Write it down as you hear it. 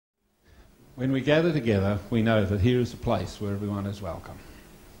When we gather together, we know that here is a place where everyone is welcome.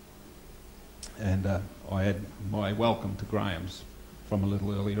 And I add my welcome to Graham's from a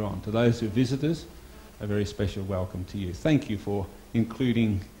little earlier on. To those who are visitors, a very special welcome to you. Thank you for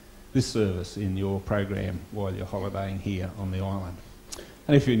including this service in your program while you're holidaying here on the island.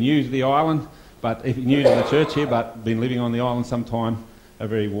 And if you're new to the island, but if you're new to the church here but been living on the island some time, a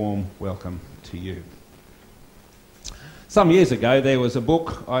very warm welcome to you. Some years ago there was a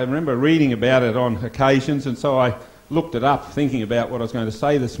book, I remember reading about it on occasions, and so I looked it up thinking about what I was going to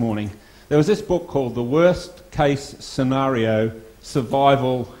say this morning. There was this book called The Worst Case Scenario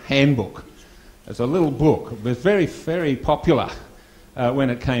Survival Handbook. It's a little book. It was very, very popular when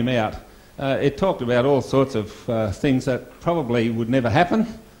it came out. It talked about all sorts of things that probably would never happen,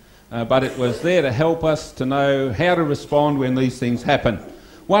 but it was there to help us to know how to respond when these things happen.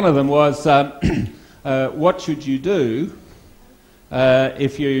 One of them was, what should you do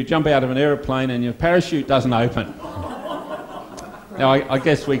if you jump out of an aeroplane and your parachute doesn't open? Now, I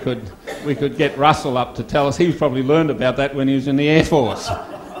guess we could get Russell up to tell us. He's probably learned about that when he was in the Air Force.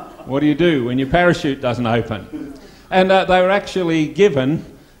 What do you do when your parachute doesn't open? And they were actually given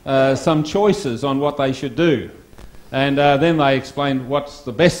some choices on what they should do. And then they explained what's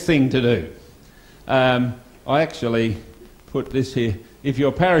the best thing to do. I actually put this here. If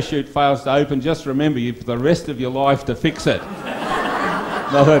your parachute fails to open, just remember you've the rest of your life to fix it.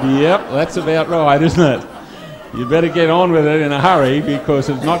 I thought, yep, that's about right, isn't it? You better get on with it in a hurry because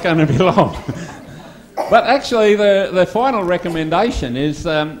it's not going to be long. But actually, the final recommendation is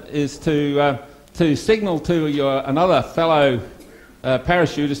to signal to another fellow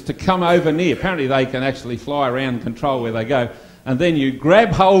parachutist to come over near. Apparently, they can actually fly around and control where they go. And then you grab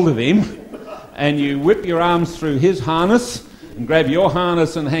hold of him and you whip your arms through his harness and grab your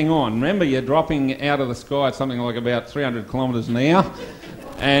harness and hang on. Remember, you're dropping out of the sky at something like about 300 kilometres an hour.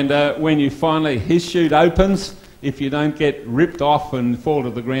 And when you finally, his chute opens, if you don't get ripped off and fall to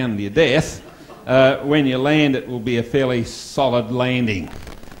the ground to your death, when you land it will be a fairly solid landing.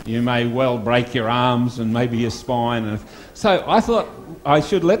 You may well break your arms and maybe your spine. So I thought I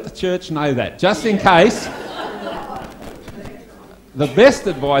should let the church know that, just in case. The best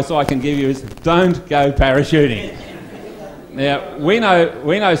advice I can give you is don't go parachuting. Now, we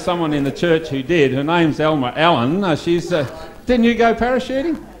know someone in the church who did. Her name's Elma Allen. She's... didn't you go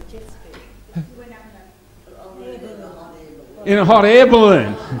parachuting? In a hot air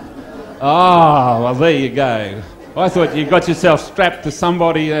balloon. Oh, well, there you go. I thought you got yourself strapped to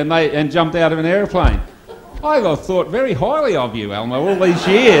somebody and jumped out of an aeroplane. I thought very highly of you, Elma, all these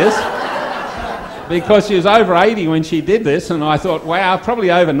years, because she was over 80 when she did this, and I thought, wow,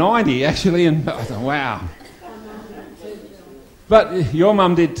 probably over 90, actually, and I thought, wow. But your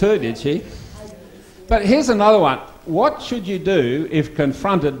mum did too, did she? But here's another one. What should you do if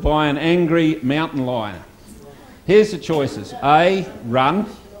confronted by an angry mountain lion? Here's the choices. A, run.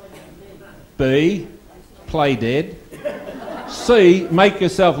 B, play dead. C, make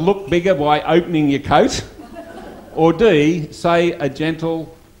yourself look bigger by opening your coat. Or D, say a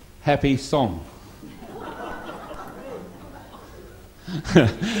gentle, happy song.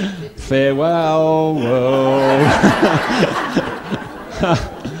 Farewell, world.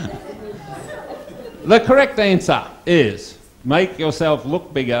 The correct answer is make yourself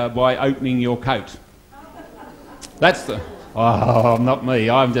look bigger by opening your coat. That's the... Oh, not me.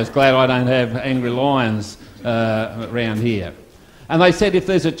 I'm just glad I don't have angry lions around here. And they said, if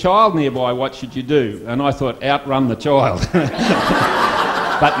there's a child nearby, what should you do? And I thought, outrun the child.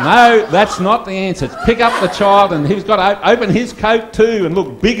 But no, that's not the answer. It's pick up the child, and he's got to open his coat too and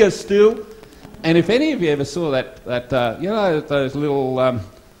look bigger still. And if any of you ever saw that you know, those little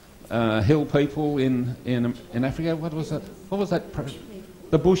hill people in Africa, what was that? What was that?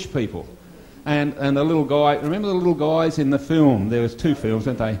 The bush people. And the little guy, remember the little guys in the film? There was two films,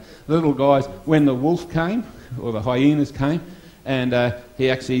 weren't they? The little guys, when the wolf came, or the hyenas came, and he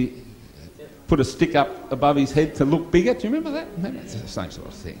actually put a stick up above his head to look bigger. Do you remember that? It's the same sort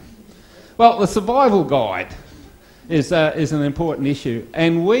of thing. Well, the survival guide is an important issue,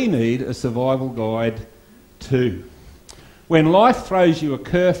 and we need a survival guide too. When life throws you a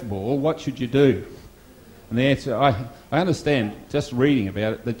curveball, what should you do? And the answer, I understand, just reading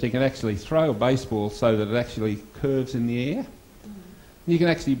about it, that you can actually throw a baseball so that it actually curves in the air. You can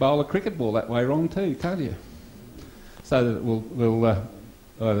actually bowl a cricket ball that way wrong too, can't you? So that it will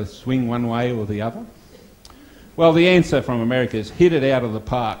either swing one way or the other. Well, the answer from America is hit it out of the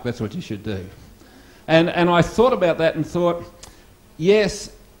park. That's what you should do. And I thought about that and thought,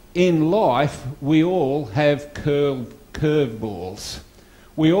 yes, in life we all have curveballs.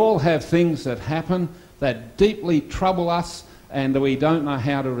 We all have things that happen that deeply trouble us and we don't know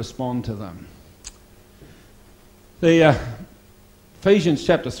how to respond to them. The Ephesians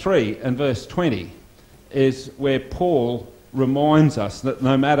chapter 3 and verse 20 is where Paul reminds us that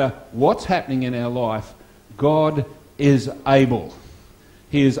no matter what's happening in our life, God is able.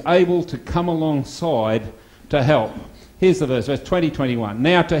 He is able to come alongside to help. Here's the verse 20:21.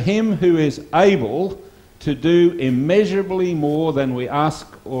 Now to him who is able to do immeasurably more than we ask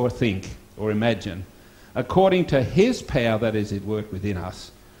or think or imagine, according to his power that is at work within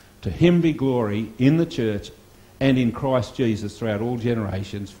us, to him be glory in the church and in Christ Jesus throughout all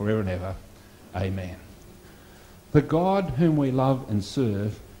generations, forever and ever. Amen. The God whom we love and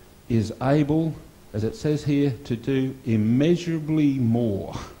serve is able, as it says here, to do immeasurably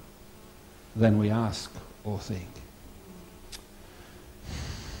more than we ask or think.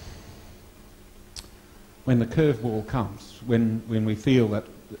 When the curveball comes, when we feel that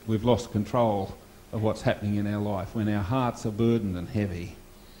we've lost control of what's happening in our life, when our hearts are burdened and heavy,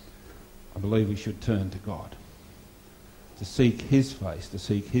 I believe we should turn to God, to seek his face, to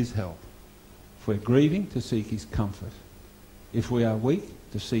seek his help. If we're grieving, to seek his comfort. If we are weak,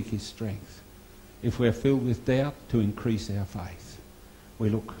 to seek his strength. If we're filled with doubt, to increase our faith. We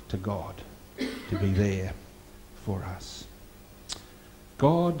look to God to be there for us.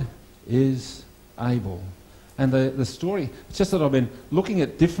 God is able. And the story, it's just that I've been looking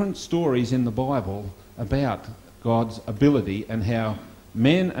at different stories in the Bible about God's ability and how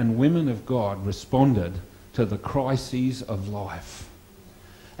men and women of God responded to the crises of life.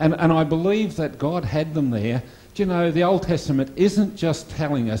 And I believe that God had them there. Do you know, the Old Testament isn't just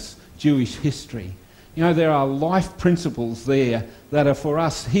telling us Jewish history. You know, there are life principles there that are for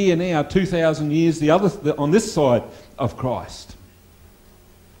us here now, 2,000 years on this side of Christ.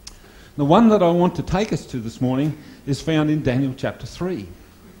 The one that I want to take us to this morning is found in Daniel chapter 3.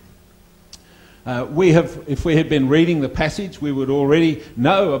 If we had been reading the passage, we would already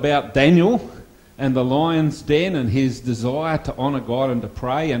know about Daniel and the lion's den and his desire to honour God and to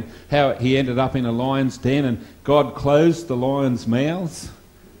pray, and how he ended up in a lion's den and God closed the lions' mouths.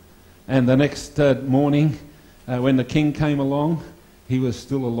 And the next morning, when the king came along, he was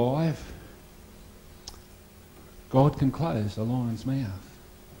still alive. God can close a lion's mouth.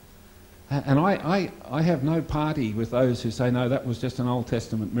 And I have no party with those who say, no, that was just an Old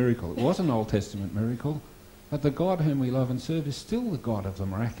Testament miracle. It was an Old Testament miracle, but the God whom we love and serve is still the God of the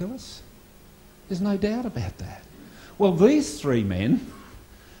miraculous. There's no doubt about that. Well, these three men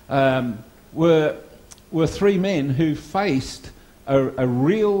were three men who faced a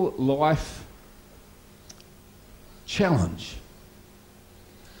real life challenge.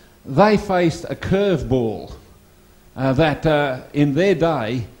 They faced a curveball that in their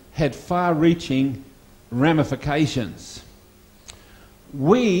day had far-reaching ramifications.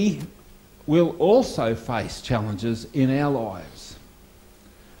 We will also face challenges in our lives.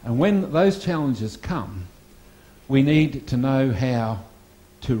 And when those challenges come, we need to know how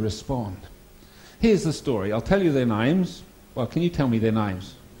to respond. Here's the story. I'll tell you their names. Well, can you tell me their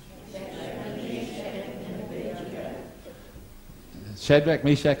names? Shadrach,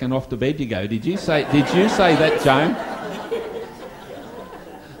 Meshach, and off to bed you go. Did you say that, Joan?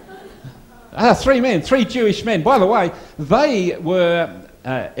 Three men, three Jewish men. By the way, they were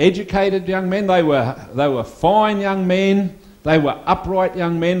educated young men. They were fine young men. They were upright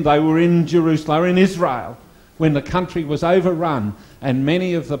young men. They were in Jerusalem, they were in Israel, when the country was overrun and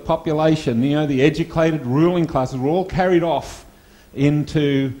many of the population, you know, the educated ruling classes, were all carried off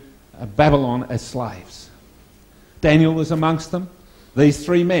into Babylon as slaves. Daniel was amongst them. These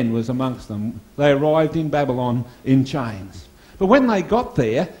three men was amongst them. They arrived in Babylon in chains. But when they got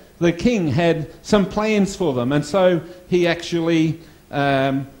there, the king had some plans for them, and so he actually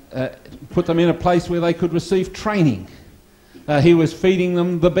put them in a place where they could receive training. He was feeding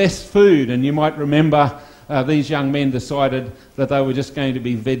them the best food, and you might remember these young men decided that they were just going to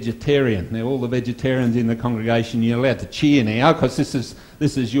be vegetarian. Now, all the vegetarians in the congregation, you're allowed to cheer now, because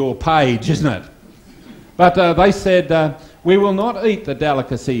this is your page, isn't it? But they said, we will not eat the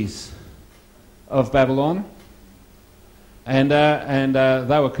delicacies of Babylon. And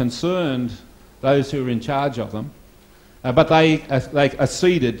they were concerned, those who were in charge of them, but they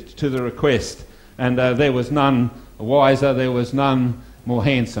acceded to the request, and there was none wiser, there was none more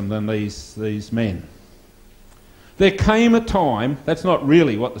handsome than these men. There came a time, that's not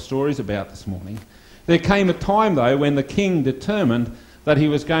really what the story's about this morning, there came a time though when the king determined that he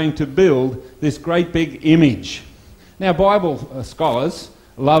was going to build this great big image. Now, Bible scholars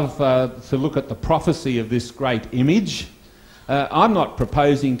love to look at the prophecy of this great image. I'm not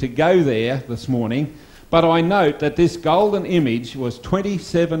proposing to go there this morning, but I note that this golden image was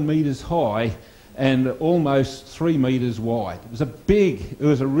 27 metres high and almost 3 metres wide. It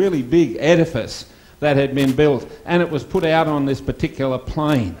was a really big edifice that had been built, and it was put out on this particular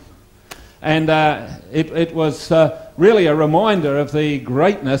plain. And it was really a reminder of the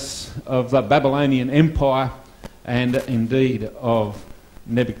greatness of the Babylonian Empire and indeed of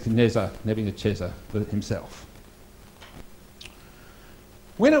Nebuchadnezzar himself.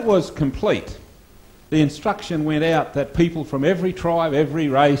 When it was complete, the instruction went out that people from every tribe, every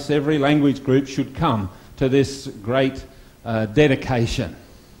race, every language group should come to this great dedication.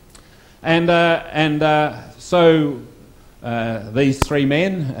 So these 3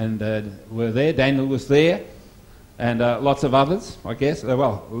 men were there. Daniel was there, and lots of others, I guess.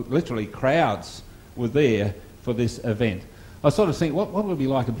 Well, literally crowds were there for this event. I sort of think, what would it be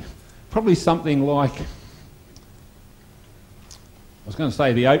like? Probably something like, I was going to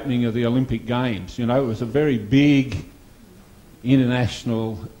say the opening of the Olympic Games. You know, it was a very big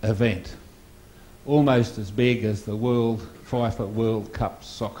international event, almost as big as the FIFA World Cup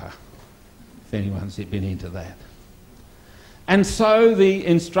soccer, if anyone's been into that. And so the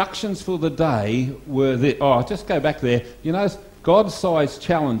instructions for the day were just go back there. You know, God-sized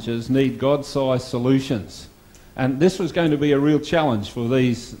challenges need God-sized solutions. And this was going to be a real challenge for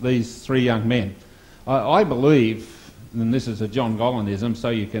these 3 young men. I believe, and this is a John Gollanism, so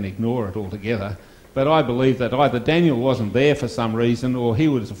you can ignore it altogether, but I believe that either Daniel wasn't there for some reason, or he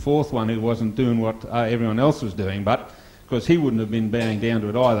was the 4th one who wasn't doing what everyone else was doing, but because he wouldn't have been bowing down to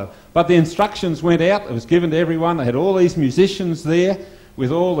it either. But the instructions went out, it was given to everyone. They had all these musicians there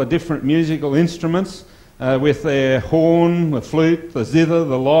with all the different musical instruments, with their horn, the flute, the zither,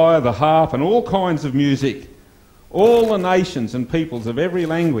 the lyre, the harp, and all kinds of music. All the nations and peoples of every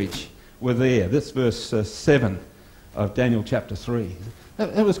language were there. This verse 7 of Daniel chapter 3.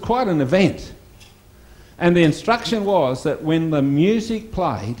 It was quite an event. And the instruction was that when the music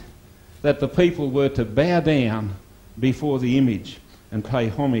played, that the people were to bow down before the image and pay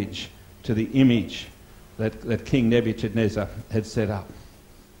homage to the image that King Nebuchadnezzar had set up.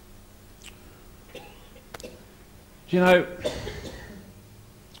 You know,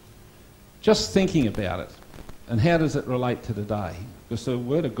 just thinking about it, and how does it relate to today? Because the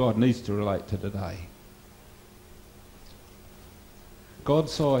Word of God needs to relate to today.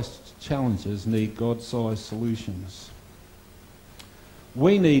 God-sized challenges need God-sized solutions.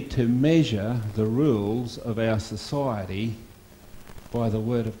 We need to measure the rules of our society by the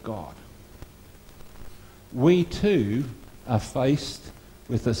Word of God. We too are faced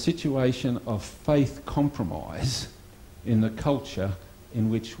with a situation of faith compromise in the culture in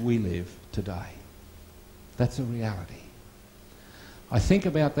which we live today. That's a reality. I think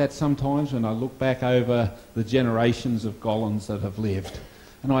about that sometimes when I look back over the generations of Gollans that have lived.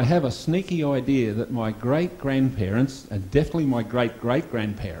 And I have a sneaky idea that my great-grandparents, and definitely my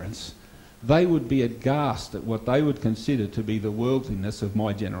great-great-grandparents, they would be aghast at what they would consider to be the worldliness of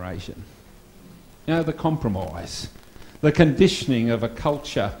my generation. You know, the compromise, the conditioning of a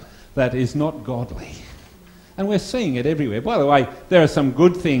culture that is not godly. And we're seeing it everywhere. By the way, there are some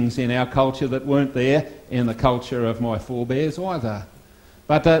good things in our culture that weren't there in the culture of my forebears either.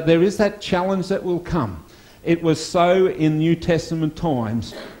 But there is that challenge that will come. It was so in New Testament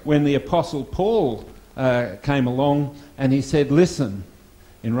times when the Apostle Paul came along and he said, listen,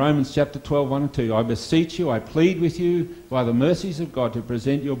 in Romans chapter 12, 1 and 2, I beseech you, I plead with you by the mercies of God to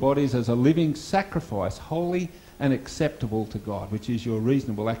present your bodies as a living sacrifice, holy and acceptable to God, which is your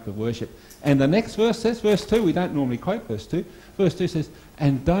reasonable act of worship. And the next verse says, verse 2, we don't normally quote verse 2. Verse 2 says,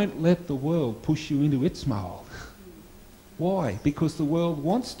 and don't let the world push you into its mould. Why? Because the world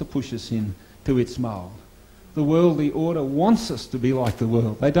wants to push us into its mould. The worldly order wants us to be like the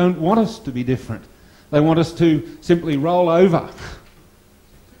world. They don't want us to be different. They want us to simply roll over.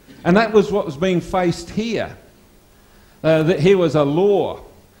 And that was what was being faced here. That here was a law,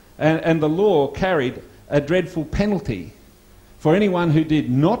 and the law carried a dreadful penalty. For anyone who did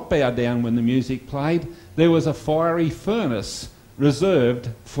not bow down when the music played, there was a fiery furnace reserved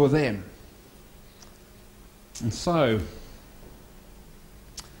for them. And so,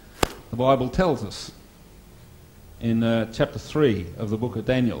 the Bible tells us in chapter 3 of the book of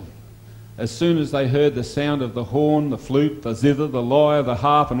Daniel, as soon as they heard the sound of the horn, the flute, the zither, the lyre, the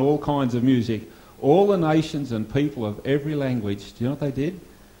harp, and all kinds of music, all the nations and people of every language, do you know what they did?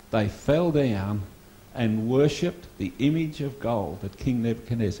 They fell down and worshipped the image of gold that King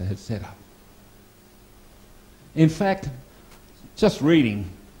Nebuchadnezzar had set up. In fact, just reading,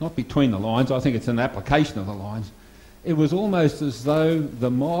 not between the lines, I think it's an application of the lines, it was almost as though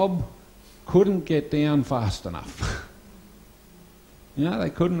the mob couldn't get down fast enough. You know, they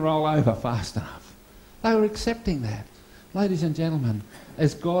couldn't roll over fast enough. They were accepting that. Ladies and gentlemen,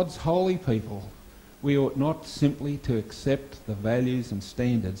 as God's holy people, we ought not simply to accept the values and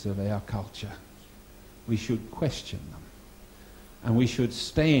standards of our culture. We should question them. And we should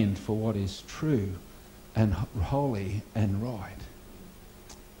stand for what is true and holy and right.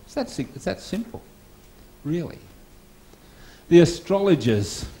 It's that simple, really. The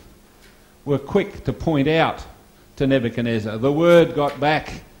astrologers were quick to point out to Nebuchadnezzar, the word got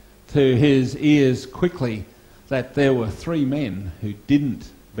back to his ears quickly that there were 3 men who didn't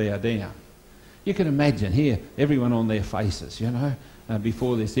bow down. You can imagine here, everyone on their faces,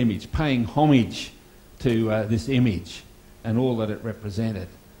 before this image, paying homage to this image and all that it represented.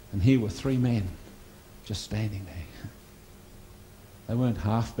 And here were 3 men just standing there. They weren't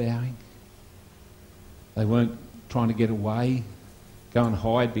half bowing. They weren't trying to get away, go and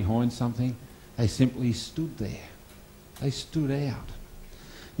hide behind something. They simply stood there. They stood out.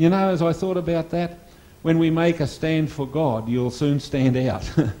 As I thought about that, when we make a stand for God, you'll soon stand out.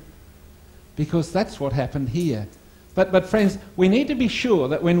 Because that's what happened here. But friends, we need to be sure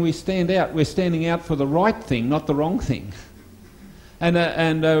that when we stand out, we're standing out for the right thing, not the wrong thing.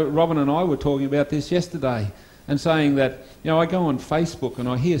 And Robin and I were talking about this yesterday and saying that, I go on Facebook and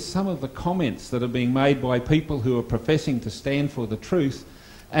I hear some of the comments that are being made by people who are professing to stand for the truth.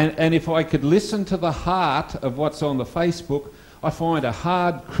 And if I could listen to the heart of what's on the Facebook, I find a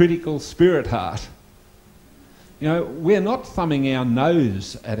hard, critical spirit heart. We're not thumbing our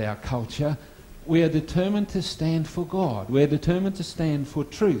nose at our culture. We are determined to stand for God. We're determined to stand for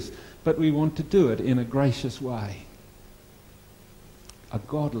truth. But we want to do it in a gracious way. A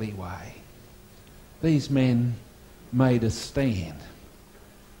godly way. These men made a stand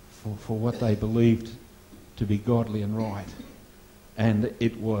for what they believed to be godly and right. And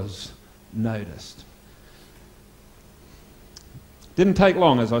it was noticed. Didn't take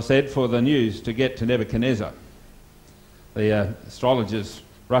long, as I said, for the news to get to Nebuchadnezzar. The astrologers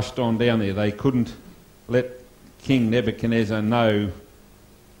rushed on down there. They couldn't let King Nebuchadnezzar know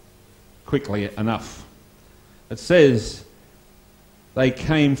quickly enough. It says they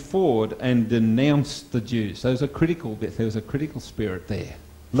came forward and denounced the Jews. So there's a critical bit. There was a critical spirit there.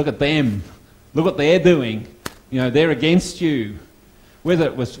 Look at them. Look what they're doing. They're against you.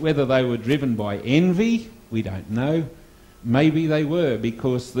 Whether they were driven by envy, we don't know. Maybe they were,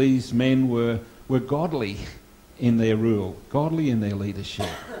 because these men were godly in their rule, godly in their leadership.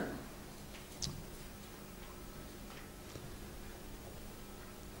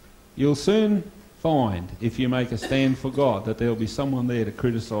 You'll soon find, if you make a stand for God, that there'll be someone there to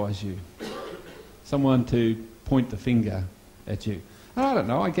criticise you, someone to point the finger at you. And I don't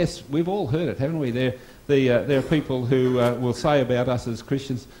know, I guess we've all heard it, haven't we? There are people who will say about us as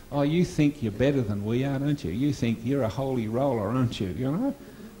Christians, oh, you think you're better than we are, don't you? You think you're a holy roller, aren't you? And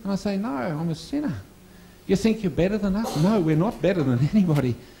I say, no, I'm a sinner. You think you're better than us? No, we're not better than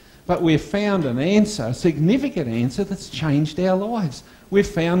anybody. But we've found an answer, a significant answer that's changed our lives. We've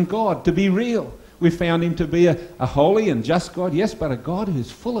found God to be real. We've found him to be a holy and just God, yes, but a God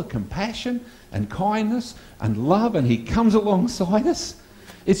who's full of compassion and kindness and love, and he comes alongside us.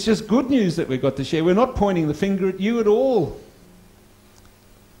 It's just good news that we've got to share. We're not pointing the finger at you at all.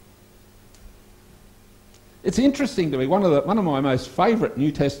 It's interesting to me, one of my most favourite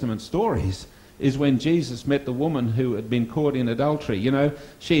New Testament stories is when Jesus met the woman who had been caught in adultery.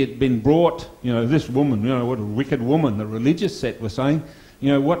 She had been brought, this woman, what a wicked woman, the religious set were saying.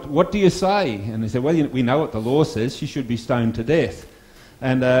 What do you say? And they said, well, we know what the law says, she should be stoned to death.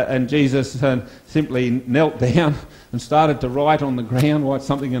 And Jesus simply knelt down and started to write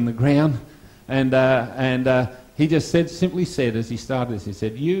something on the ground. And he just simply said, as he started this, he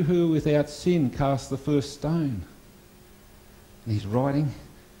said, you who are without sin cast the first stone. And he's writing.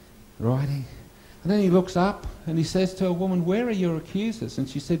 And then he looks up and he says to a woman, where are your accusers? And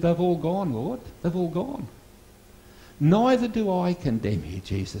she said, they've all gone, Lord. They've all gone. Neither do I condemn you,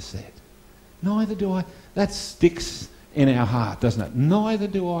 Jesus said. Neither do I. That sticks in our heart, doesn't it? Neither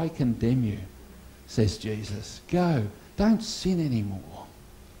do I condemn you, says Jesus. Go. Don't sin anymore.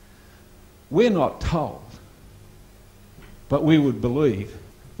 We're not told, but we would believe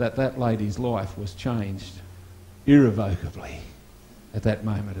that lady's life was changed irrevocably at that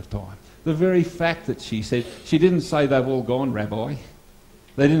moment of time. The very fact that she said, she didn't say they've all gone, Rabbi.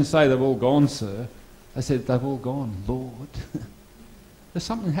 They didn't say they've all gone, sir. They said they've all gone, Lord. There's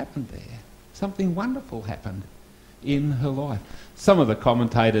something happened there. Something wonderful happened in her life. Some of the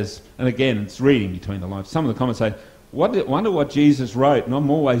commentators, and again it's reading between the lines, some of the commentators say, wonder what Jesus wrote, and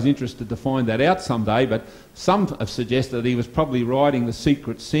I'm always interested to find that out someday, but some have suggested that he was probably writing the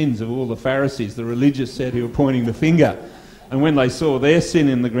secret sins of all the Pharisees, the religious set who were pointing the finger. And when they saw their sin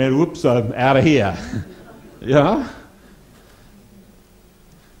in the ground, whoops, I'm out of here. Yeah?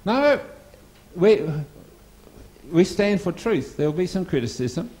 No, we stand for truth. There will be some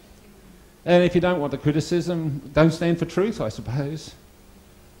criticism. And if you don't want the criticism, don't stand for truth, I suppose.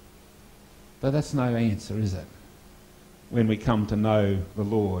 But that's no answer, is it? When we come to know the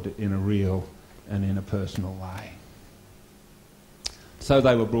Lord in a real and in a personal way. So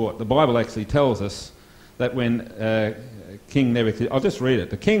they were brought. The Bible actually tells us that when King Nebuchadnezzar, I'll just read it.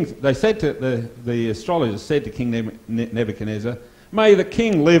 The astrologers said to King Nebuchadnezzar, "May the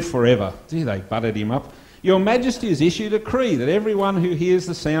king live forever." Gee, they butted him up. "Your Majesty has issued a decree that everyone who hears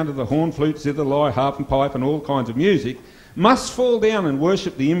the sound of the horn, flute, zither, lyre, harp and pipe and all kinds of music must fall down and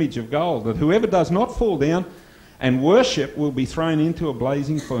worship the image of gold, that whoever does not fall down and worship will be thrown into a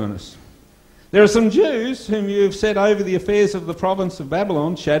blazing furnace. There are some Jews whom you have set over the affairs of the province of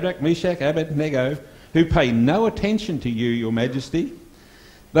Babylon, Shadrach, Meshach, Abednego, who pay no attention to you, your Majesty.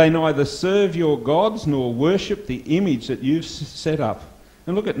 They neither serve your gods nor worship the image that you've set up."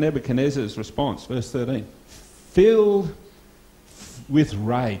 And look at Nebuchadnezzar's response, verse 13. "Filled with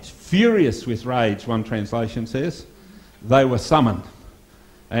rage, furious with rage," one translation says, "they were summoned."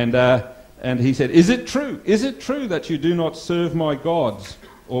 And he said, "Is it true? Is it true that you do not serve my gods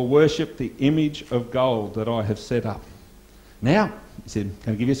or worship the image of gold that I have set up?" Now, he said,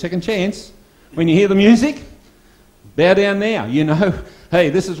 "Can I give you a second chance? When you hear the music, bow down now. You know, hey,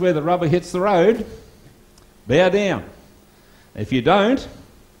 this is where the rubber hits the road. Bow down. If you don't,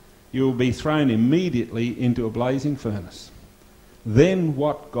 you will be thrown immediately into a blazing furnace. Then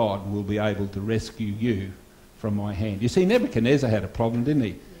what God will be able to rescue you from my hand?" You see, Nebuchadnezzar had a problem, didn't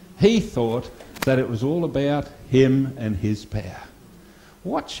he? He thought that it was all about him and his power.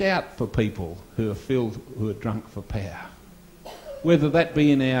 Watch out for people who are drunk for power. Whether that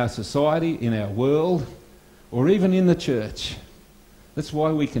be in our society, in our world, or even in the church. That's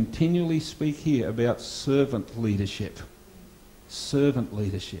why we continually speak here about servant leadership. Servant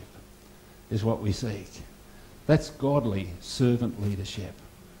leadership is what we seek. That's godly servant leadership.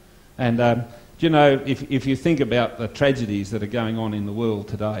 And you know, if you think about the tragedies that are going on in the world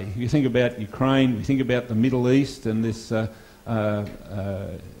today, if you think about Ukraine, you think about the Middle East and this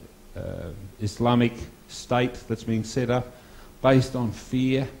Islamic state that's being set up based on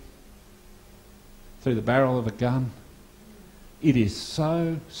fear through the barrel of a gun, it is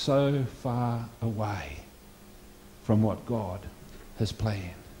so far away from what God has planned.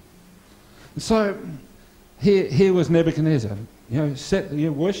 So here was Nebuchadnezzar.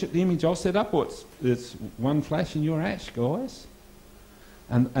 Worship the image I've set up. It's one flash in your ash, guys.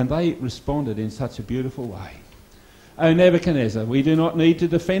 And they responded in such a beautiful way. "O Nebuchadnezzar, we do not need to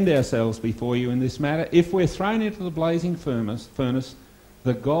defend ourselves before you in this matter. If we're thrown into the blazing furnace,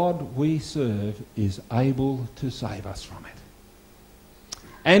 the God we serve is able to save us from it.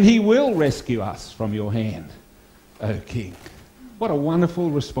 And he will rescue us from your hand, O King." What a wonderful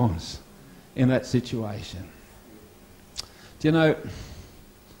response in that situation. Do you know,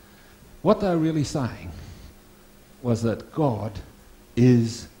 what they were really saying was that God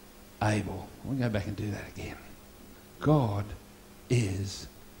is able. We'll go back and do that again. God is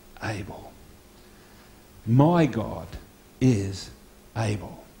able. My God is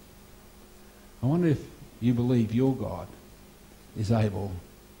able. I wonder if you believe your God is able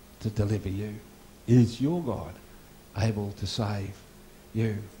to deliver you. Is your God able to save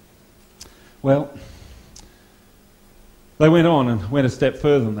you? Well, they went on and went a step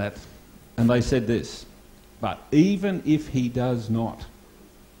further than that, and they said this: "But even if he does not,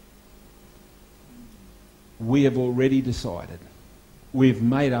 we have already decided, we've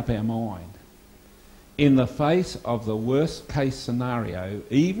made up our mind. In the face of the worst case scenario,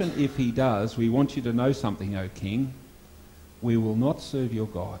 even if he does, we want you to know something, O King. We will not serve your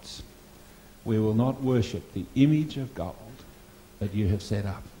gods. We will not worship the image of gold that you have set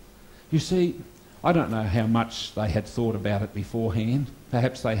up." You see, I don't know how much they had thought about it beforehand.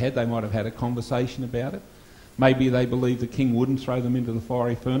 Perhaps they had. They might have had a conversation about it. Maybe they believed the king wouldn't throw them into the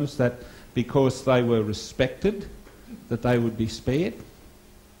fiery furnace, that because they were respected, that they would be spared.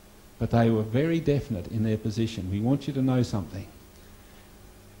 But they were very definite in their position. We want you to know something.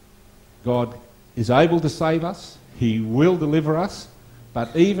 God is able to save us. He will deliver us.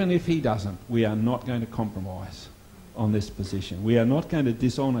 But even if he doesn't, we are not going to compromise on this position. We are not going to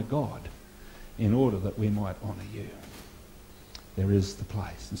dishonour God in order that we might honour you. There is the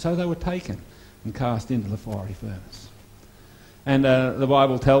place. And so they were taken and cast into the fiery furnace. And the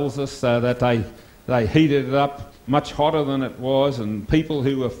Bible tells us that they heated it up much hotter than it was, and people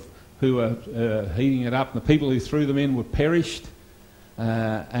who were heating it up, and the people who threw them in were perished.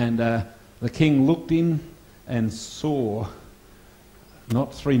 And the king looked in and saw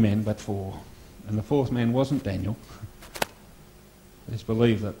not 3 men but 4. And the 4th man wasn't Daniel. It's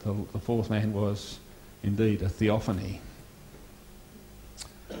believed that the fourth man was indeed a theophany.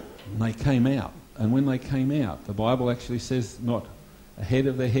 And they came out. And when they came out, the Bible actually says not a head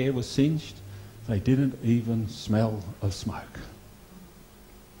of their hair was singed. They didn't even smell of smoke.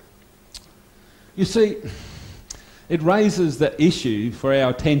 You see, it raises the issue for our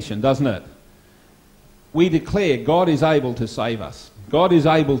attention, doesn't it? We declare God is able to save us. God is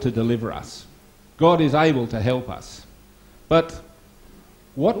able to deliver us. God is able to help us. But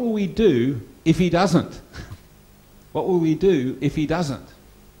what will we do if he doesn't? What will we do if he doesn't?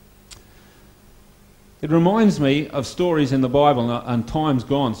 It reminds me of stories in the Bible and times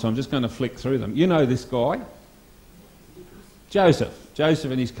gone, so I'm just going to flick through them. You know this guy? Joseph.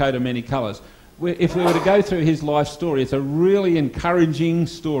 Joseph in his coat of many colours. If we were to go through his life story, it's a really encouraging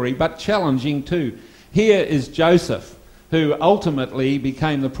story, but challenging too. Here is Joseph, who ultimately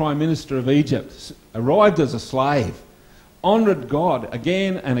became the Prime Minister of Egypt, arrived as a slave, honoured God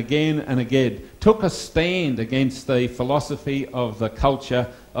again and again and again, took a stand against the philosophy of the culture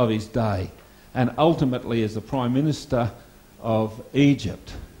of his day, and ultimately as the Prime Minister of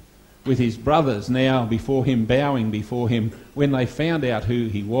Egypt, with his brothers now before him, bowing before him. When they found out who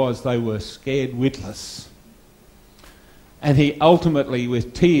he was, they were scared witless. And he ultimately,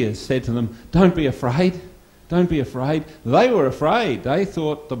 with tears, said to them, "Don't be afraid, don't be afraid." They were afraid. They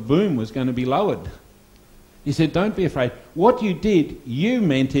thought the boom was going to be lowered. He said, "Don't be afraid. What you did, you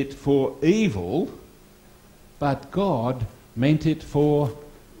meant it for evil, but God meant it for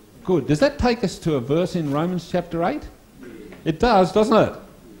good." Does that take us to a verse in Romans chapter 8? It does, doesn't it?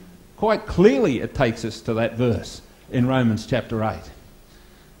 Quite clearly it takes us to that verse in Romans chapter 8.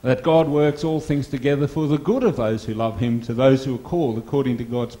 That God works all things together for the good of those who love him, to those who are called according to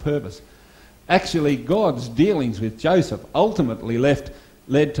God's purpose. Actually, God's dealings with Joseph ultimately led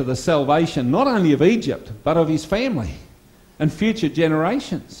to the salvation not only of Egypt, but of his family and future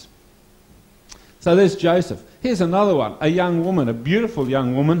generations. So there's Joseph. Here's another one, a young woman, a beautiful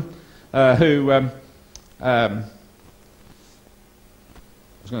young woman who, I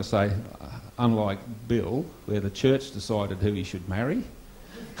was going to say, unlike Bill, where the church decided who he should marry,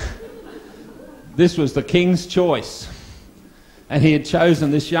 this was the king's choice. And he had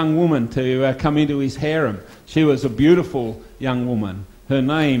chosen this young woman to come into his harem. She was a beautiful young woman. Her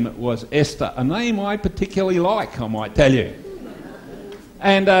name was Esther, a name I particularly like, I might tell you.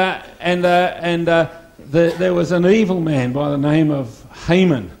 And there was an evil man by the name of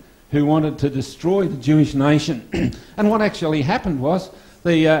Haman who wanted to destroy the Jewish nation. And what actually happened was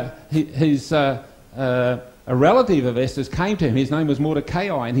a relative of Esther's came to him. His name was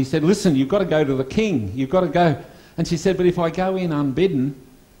Mordecai, and he said, "Listen, you've got to go to the king. You've got to go." And she said, "But if I go in unbidden,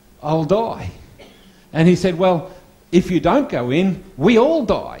 I'll die." And he said, "Well, if you don't go in, we all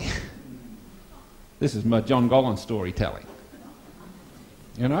die." This is my John Gollan storytelling.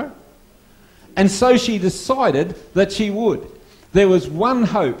 You know? And so she decided that she would. There was one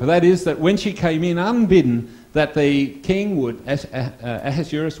hope, that is that when she came in unbidden, that the king would,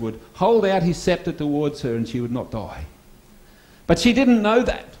 Ahasuerus would, hold out his scepter towards her and she would not die. But she didn't know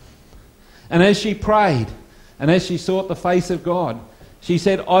that. And as she prayed, and as she sought the face of God, she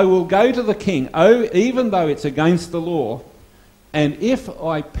said, "I will go to the king, even though it's against the law, and if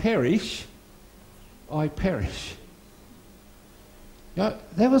I perish, I perish." You know,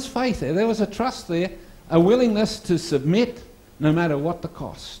 there was faith there was a trust there, a willingness to submit no matter what the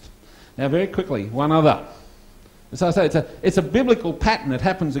cost. Now very quickly, one other. So I say it's a biblical pattern. It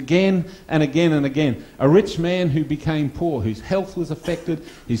happens again and again and again. A rich man who became poor, whose health was affected,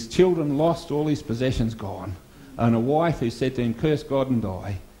 his children lost, all his possessions gone. And a wife who said to him, "Curse God and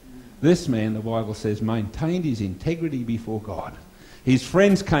die." This man, the Bible says, maintained his integrity before God. His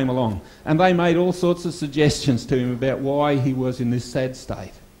friends came along and they made all sorts of suggestions to him about why he was in this sad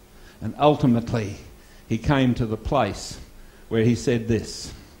state. And ultimately, he came to the place where he said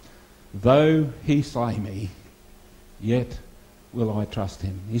this, "Though he slay me, yet will I trust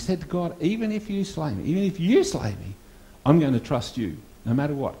him." He said to God, "Even if you slay me, even if you slay me, I'm going to trust you. No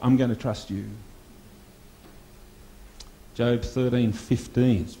matter what, I'm going to trust you." Job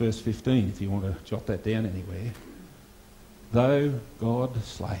 13:15, it's verse 15 if you want to jot that down anywhere. "Though God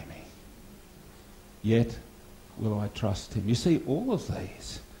slay me, yet will I trust him." You see, all of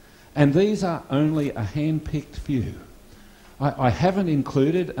these, and these are only a hand-picked few. I haven't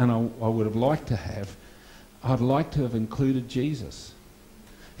included, and I would have liked to have, I'd like to have included Jesus.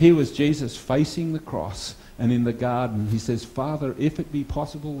 Here was Jesus facing the cross, and in the garden he says, "Father, if it be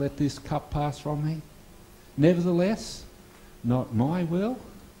possible, let this cup pass from me. Nevertheless, not my will,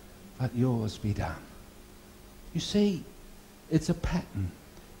 but yours be done." You see, it's a pattern.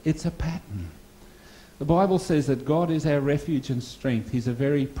 It's a pattern. The Bible says that God is our refuge and strength. He's a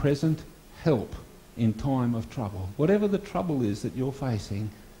very present help in time of trouble. Whatever the trouble is that you're facing,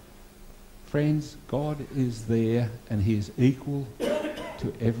 friends, God is there and he is equal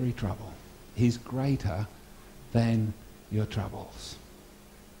to every trouble. He's greater than your troubles.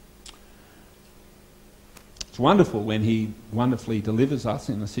 It's wonderful when he wonderfully delivers us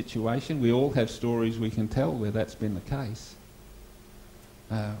in a situation. We all have stories we can tell where that's been the case.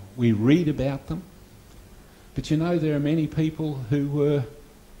 We read about them. But you know, there are many people who were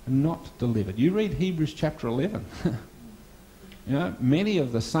not delivered. You read Hebrews chapter 11. You know, many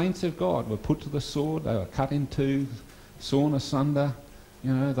of the saints of God were put to the sword. They were cut in two, sawn asunder.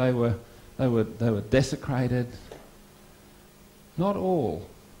 You know, they were desecrated. Not all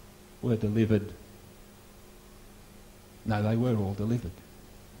were delivered. No, they were all delivered.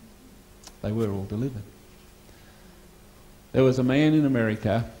 They were all delivered. There was a man in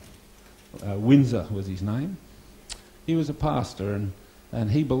America, Windsor was his name. He was a pastor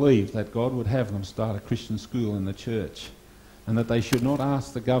and he believed that God would have them start a Christian school in the church and that they should not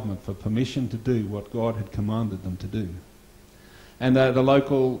ask the government for permission to do what God had commanded them to do. And the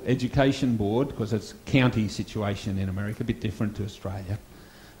local education board, because it's a county situation in America, a bit different to Australia,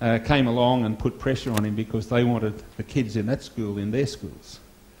 came along and put pressure on him because they wanted the kids in that school in their schools.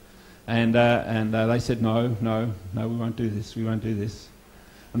 And they said, no, we won't do this, we won't do this.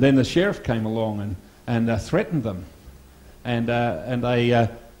 And then the sheriff came along and threatened them. And they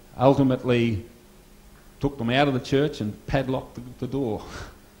ultimately took them out of the church and padlocked the door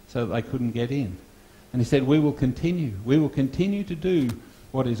so that they couldn't get in. And he said, we will continue to do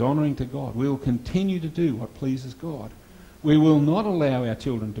what is honouring to God. We will continue to do what pleases God. We will not allow our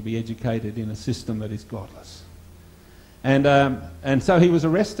children to be educated in a system that is godless. And so he was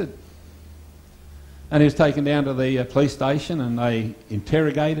arrested. And he was taken down to the police station and they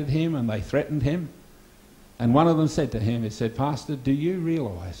interrogated him and they threatened him. And one of them said to him, he said, Pastor, do you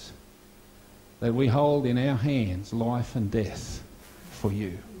realise that we hold in our hands life and death for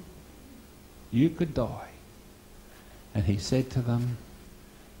you? You could die. And he said to them,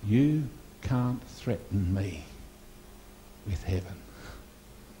 you can't threaten me with heaven.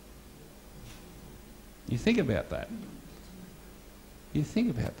 You think about that. You think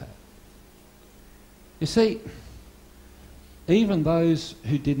about that. You see, even those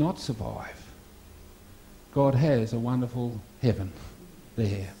who did not survive, God has a wonderful heaven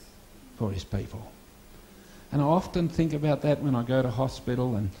there for his people. And I often think about that when I go to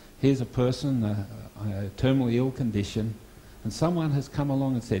hospital and here's a person, a terminally ill condition, and someone has come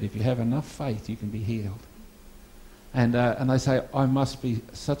along and said, if you have enough faith, you can be healed. And they say, I must be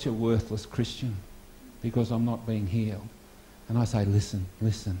such a worthless Christian because I'm not being healed. And I say, listen,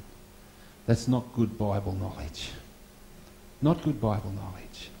 that's not good Bible knowledge. Not good Bible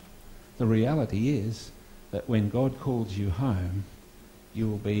knowledge. The reality is that when God calls you home, you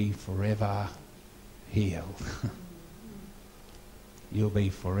will be forever healed. You'll be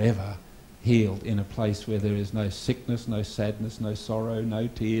forever healed in a place where there is no sickness, no sadness, no sorrow, no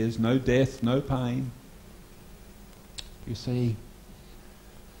tears, no death, no pain. You see,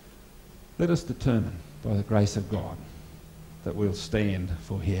 let us determine by the grace of God that we'll stand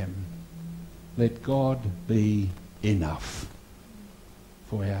for him. Let God be enough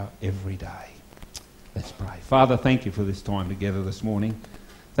for our everyday. Let's pray. Father, thank you for this time together this morning.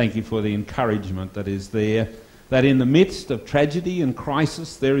 Thank you for the encouragement that is there, that in the midst of tragedy and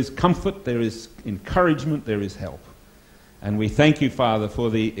crisis there is comfort, there is encouragement, there is help. And we thank you, Father, for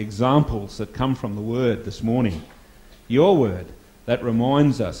the examples that come from the Word this morning. Your Word that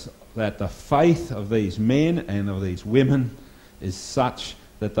reminds us that the faith of these men and of these women is such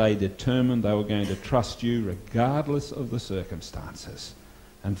that they determined they were going to trust you regardless of the circumstances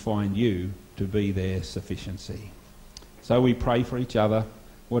and find you to be their sufficiency. So we pray for each other.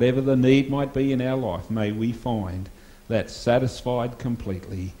 Whatever the need might be in our life, may we find that satisfied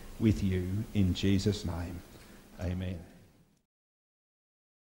completely with you in Jesus' name. Amen.